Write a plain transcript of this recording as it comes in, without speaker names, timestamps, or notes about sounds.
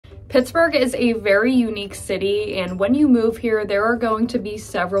Pittsburgh is a very unique city, and when you move here, there are going to be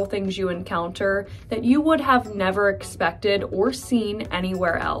several things you encounter that you would have never expected or seen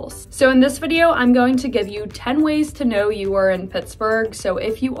anywhere else. So in this video, I'm going to give you 10 ways to know you are in Pittsburgh. So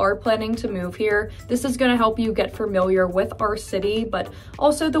if you are planning to move here, this is going to help you get familiar with our city, but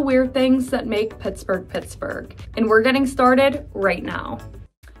also the weird things that make Pittsburgh, Pittsburgh. And we're getting started right now.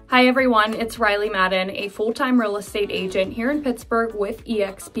 Hi everyone, it's Rylee Madden, a full-time real estate agent here in Pittsburgh with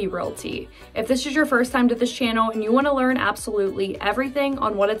eXp Realty. If this is your first time to this channel and you want to learn absolutely everything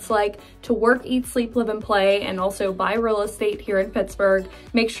on what it's like to work, eat, sleep, live, and play, and also buy real estate here in Pittsburgh,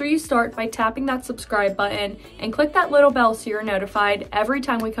 make sure you start by tapping that subscribe button and click that little bell so you're notified every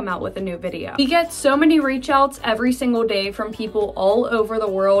time we come out with a new video. We get so many reach outs every single day from people all over the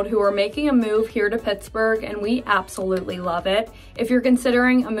world who are making a move here to Pittsburgh, and we absolutely love it. If you're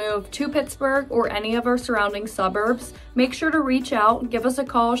considering a move to Pittsburgh or any of our surrounding suburbs, make sure to reach out, give us a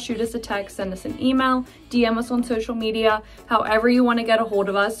call, shoot us a text, send us an email, DM us on social media, however you want to get a hold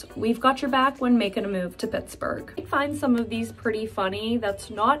of us. We've got your back when making a move to Pittsburgh. I find some of these pretty funny.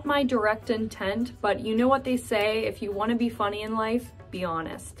 That's not my direct intent, but you know what they say, if you want to be funny in life, be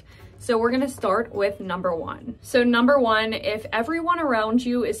honest. So we're gonna start with number one. So number one, if everyone around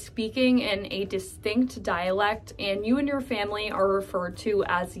you is speaking in a distinct dialect and you and your family are referred to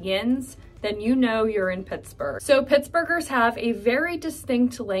as yins, then you know you're in Pittsburgh. So Pittsburghers have a very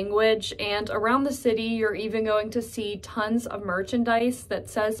distinct language, and around the city, you're even going to see tons of merchandise that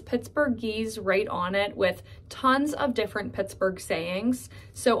says Pittsburghese right on it with tons of different Pittsburgh sayings.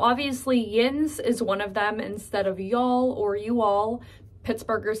 So obviously yins is one of them. Instead of y'all or you all,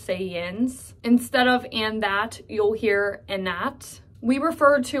 Pittsburghers say yins. Instead of and that, you'll hear and that. We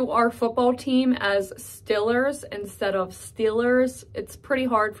refer to our football team as Stillers instead of Steelers. It's pretty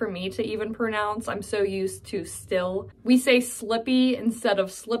hard for me to even pronounce. I'm so used to still. We say slippy instead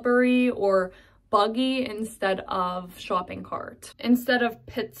of slippery, or buggy instead of shopping cart. Instead of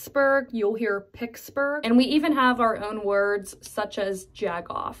Pittsburgh, you'll hear Pittsburgh. And we even have our own words such as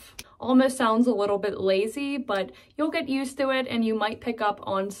jagoff. Almost sounds a little bit lazy, but you'll get used to it and you might pick up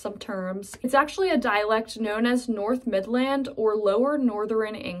on some terms. It's actually a dialect known as North Midland or Lower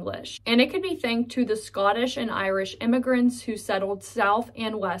Northern English, and it could be thanked to the Scottish and Irish immigrants who settled south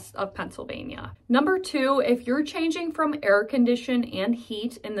and west of Pennsylvania. Number two, if you're changing from air condition and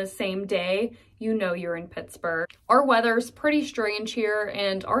heat in the same day, you know you're in Pittsburgh. Our weather's pretty strange here,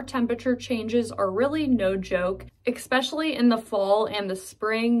 and our temperature changes are really no joke, especially in the fall and the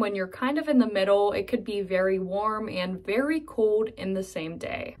spring when you're kind of in the middle. It could be very warm and very cold in the same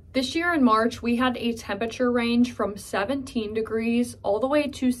day. This year in March, we had a temperature range from 17 degrees all the way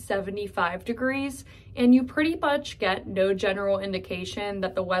to 75 degrees, and you pretty much get no general indication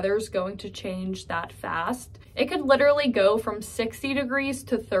that the weather's going to change that fast. It could literally go from 60 degrees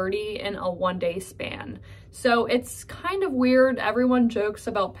to 30 in a one-day span. So it's kind of weird. Everyone jokes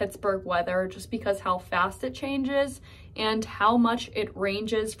about Pittsburgh weather just because how fast it changes and how much it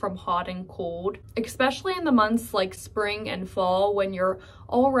ranges from hot and cold, especially in the months like spring and fall when you're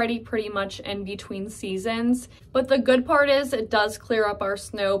already pretty much in between seasons. But the good part is it does clear up our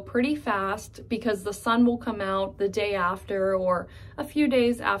snow pretty fast because the sun will come out the day after or a few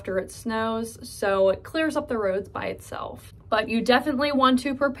days after it snows, so it clears up the roads by itself. But you definitely want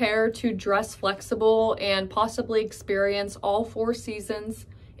to prepare to dress flexible and possibly experience all four seasons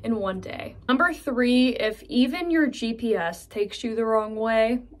in one day. Number three, if even your GPS takes you the wrong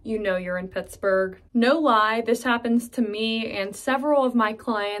way, you know you're in Pittsburgh. No lie, this happens to me and several of my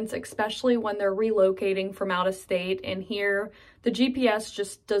clients, especially when they're relocating from out of state, and here the GPS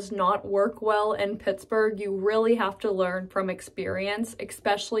just does not work well in Pittsburgh. You really have to learn from experience,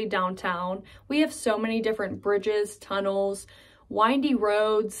 especially downtown. We have so many different bridges, tunnels, windy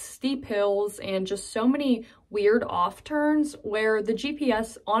roads, steep hills, and just so many weird off turns where the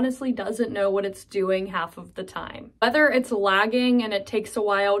GPS honestly doesn't know what it's doing half of the time. Whether it's lagging and it takes a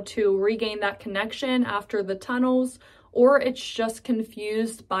while to regain that connection after the tunnels, or it's just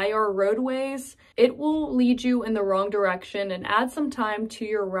confused by our roadways, it will lead you in the wrong direction and add some time to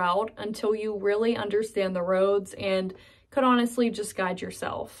your route until you really understand the roads and could honestly just guide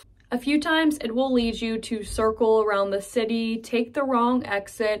yourself. A few times it will lead you to circle around the city, take the wrong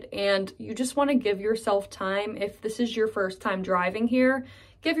exit, and you just want to give yourself time. If this is your first time driving here,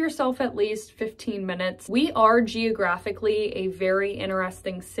 give yourself at least 15 minutes. We are geographically a very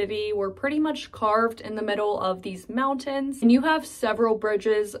interesting city. We're pretty much carved in the middle of these mountains, and you have several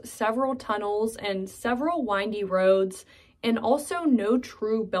bridges, several tunnels, and several windy roads, and also no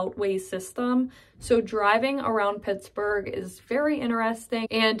true beltway system. So driving around Pittsburgh is very interesting,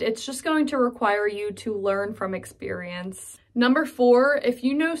 and it's just going to require you to learn from experience. Number 4, if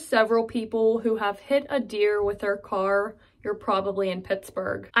you know several people who have hit a deer with their car, you're probably in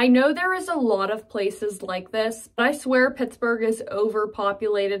Pittsburgh. I know there is a lot of places like this, but I swear Pittsburgh is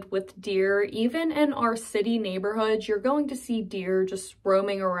overpopulated with deer. Even in our city neighborhoods, you're going to see deer just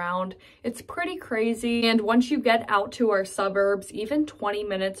roaming around. It's pretty crazy. And once you get out to our suburbs, even 20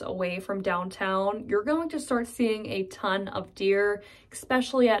 minutes away from downtown, you're going to start seeing a ton of deer,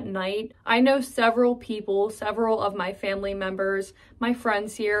 especially at night. I know several people, several of my family members, my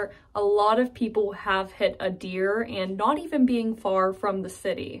friends here, a lot of people have hit a deer and not even being far from the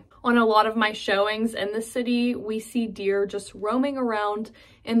city. On a lot of my showings in the city, we see deer just roaming around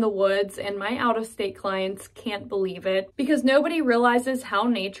in the woods, and my out-of-state clients can't believe it because nobody realizes how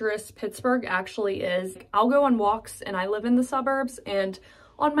naturist Pittsburgh actually is. I'll go on walks, and I live in the suburbs, and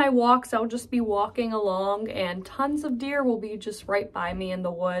on my walks, I'll just be walking along and tons of deer will be just right by me in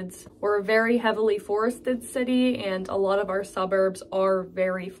the woods. We're a very heavily forested city and a lot of our suburbs are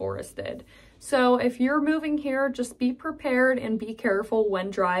very forested. So if you're moving here, just be prepared and be careful when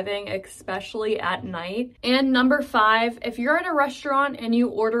driving, especially at night. And number 5, if you're at a restaurant and you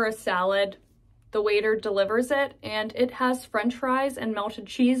order a salad, the waiter delivers it and it has French fries and melted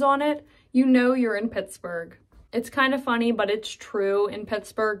cheese on it, you know you're in Pittsburgh. It's kind of funny, but it's true. In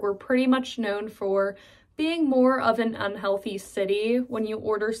Pittsburgh, we're pretty much known for being more of an unhealthy city. When you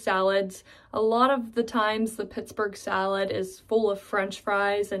order salads, a lot of the times the Pittsburgh salad is full of French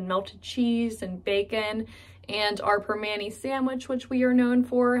fries and melted cheese and bacon. And our permani sandwich, which we are known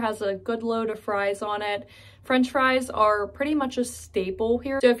for, has a good load of fries on it. French fries are pretty much a staple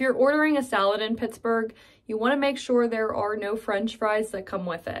here. So if you're ordering a salad in Pittsburgh, you want to make sure there are no French fries that come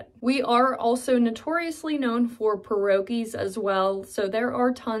with it. We are also notoriously known for pierogies as well, so there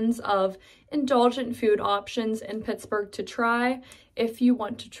are tons of indulgent food options in Pittsburgh to try if you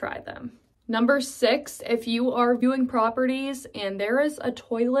want to try them. Number 6, if you are viewing properties and there is a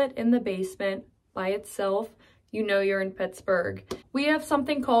toilet in the basement by itself, you know you're in Pittsburgh. We have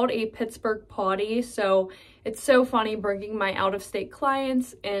something called a Pittsburgh potty, so it's so funny bringing my out-of-state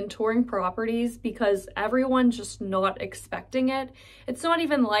clients and touring properties because everyone's just not expecting it. It's not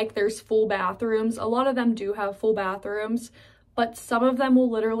even like there's full bathrooms. A lot of them do have full bathrooms, but some of them will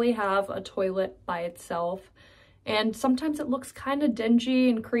literally have a toilet by itself. And sometimes it looks kind of dingy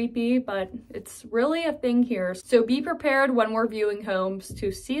and creepy, but it's really a thing here. So be prepared when we're viewing homes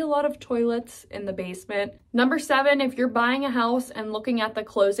to see a lot of toilets in the basement. Number 7, if you're buying a house and looking at the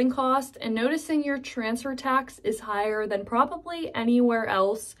closing cost and noticing your transfer tax is higher than probably anywhere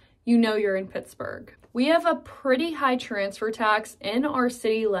else, you know you're in Pittsburgh. We have a pretty high transfer tax in our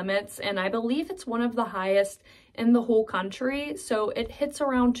city limits, and I believe it's one of the highest in the whole country. So it hits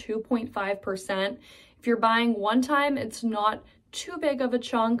around 2.5%. If you're buying one time, it's not too big of a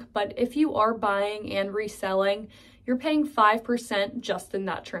chunk, but if you are buying and reselling, you're paying 5% just in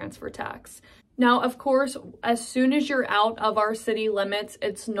that transfer tax. Now, of course, as soon as you're out of our city limits,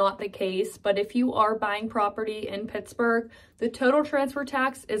 it's not the case, but if you are buying property in Pittsburgh, the total transfer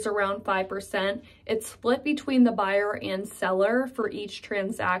tax is around 5%. It's split between the buyer and seller for each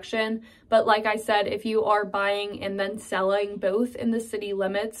transaction, but like I said, if you are buying and then selling both in the city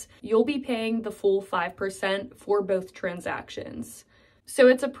limits, you'll be paying the full 5% for both transactions. So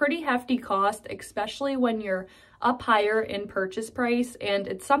it's a pretty hefty cost, especially when you're up higher in purchase price, and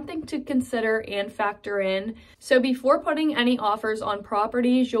it's something to consider and factor in. So before putting any offers on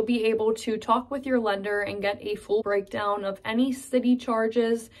properties, you'll be able to talk with your lender and get a full breakdown of any city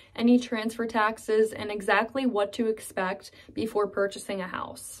charges, any transfer taxes, and exactly what to expect before purchasing a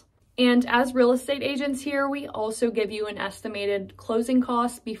house. And as real estate agents here, we also give you an estimated closing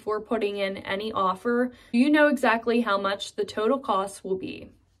cost before putting in any offer. You know exactly how much the total cost will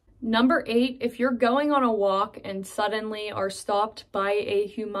be. Number 8, if you're going on a walk and suddenly are stopped by a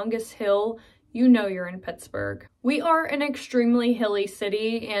humongous hill, you know you're in Pittsburgh. We are an extremely hilly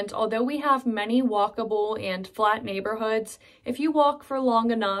city, and although we have many walkable and flat neighborhoods, if you walk for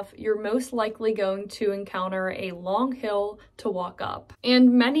long enough, you're most likely going to encounter a long hill to walk up.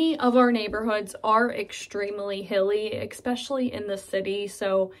 And many of our neighborhoods are extremely hilly, especially in the city,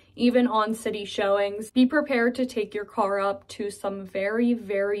 so even on city showings, be prepared to take your car up to some very,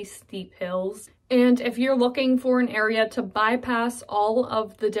 very steep hills. And if you're looking for an area to bypass all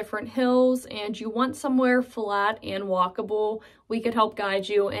of the different hills and you want somewhere flat and walkable, we could help guide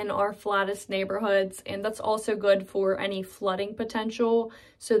you in our flattest neighborhoods. And that's also good for any flooding potential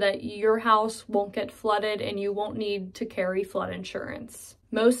so that your house won't get flooded and you won't need to carry flood insurance.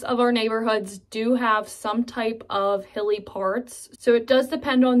 Most of our neighborhoods do have some type of hilly parts, so it does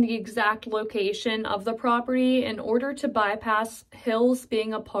depend on the exact location of the property in order to bypass hills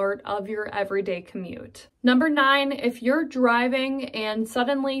being a part of your everyday commute. Number 9, if you're driving and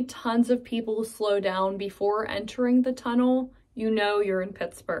suddenly tons of people slow down before entering the tunnel, you know you're in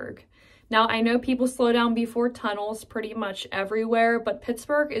Pittsburgh. Now, I know people slow down before tunnels pretty much everywhere, but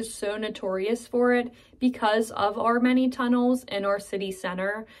Pittsburgh is so notorious for it because of our many tunnels in our city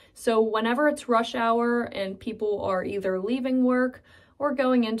center. So whenever it's rush hour and people are either leaving work or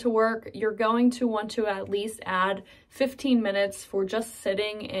going into work, you're going to want to at least add 15 minutes for just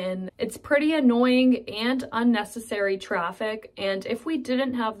sitting in. It's pretty annoying and unnecessary traffic, and if we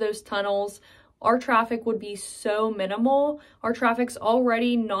didn't have those tunnels, our traffic would be so minimal. Our traffic's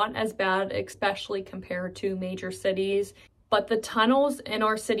already not as bad, especially compared to major cities. But the tunnels in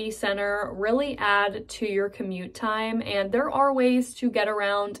our city center really add to your commute time, and there are ways to get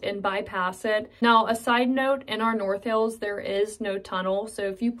around and bypass it. Now, a side note, in our North Hills, there is no tunnel. So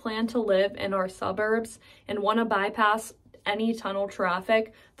if you plan to live in our suburbs and want to bypass any tunnel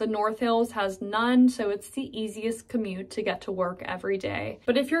traffic, the North Hills has none, so it's the easiest commute to get to work every day.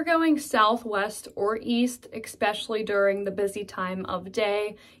 But if you're going southwest or east, especially during the busy time of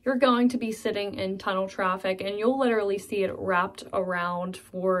day, you're going to be sitting in tunnel traffic, and you'll literally see it wrapped around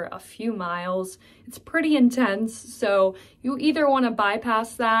for a few miles. It's pretty intense, so you either want to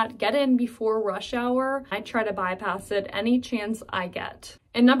bypass that, get in before rush hour. I try to bypass it any chance I get.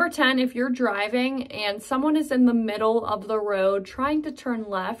 And number 10, if you're driving and someone is in the middle of the road trying to turn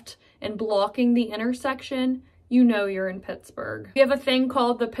left and blocking the intersection, you know you're in Pittsburgh. We have a thing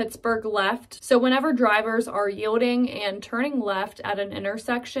called the Pittsburgh left. So whenever drivers are yielding and turning left at an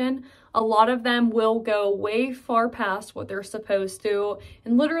intersection, a lot of them will go way far past what they're supposed to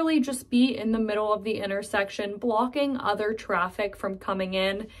and literally just be in the middle of the intersection, blocking other traffic from coming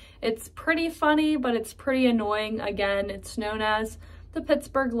in. It's pretty funny, but it's pretty annoying. Again, it's known as the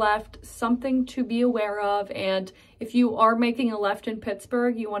Pittsburgh left, something to be aware of. And if you are making a left in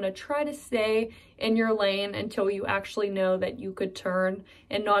Pittsburgh, you want to try to stay in your lane until you actually know that you could turn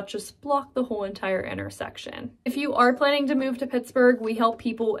and not just block the whole entire intersection. If you are planning to move to Pittsburgh, we help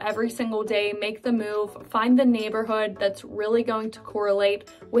people every single day make the move, find the neighborhood that's really going to correlate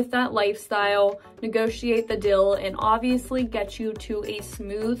with that lifestyle, negotiate the deal, and obviously get you to a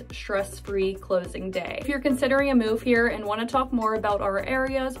smooth, stress-free closing day. If you're considering a move here and want to talk more about our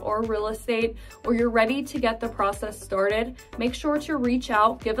areas or real estate, or you're ready to get the process started, make sure to reach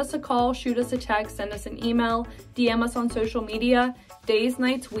out, give us a call, shoot us a text, send us an email, DM us on social media. Days,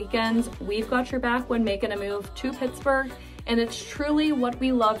 nights, weekends, we've got your back when making a move to Pittsburgh, and it's truly what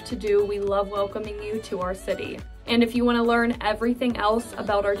we love to do. We love welcoming you to our city. And if you want to learn everything else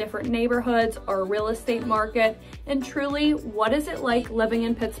about our different neighborhoods, our real estate market, and truly what is it like living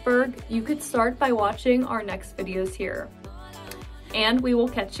in Pittsburgh, you could start by watching our next videos here. And we will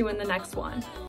catch you in the next one.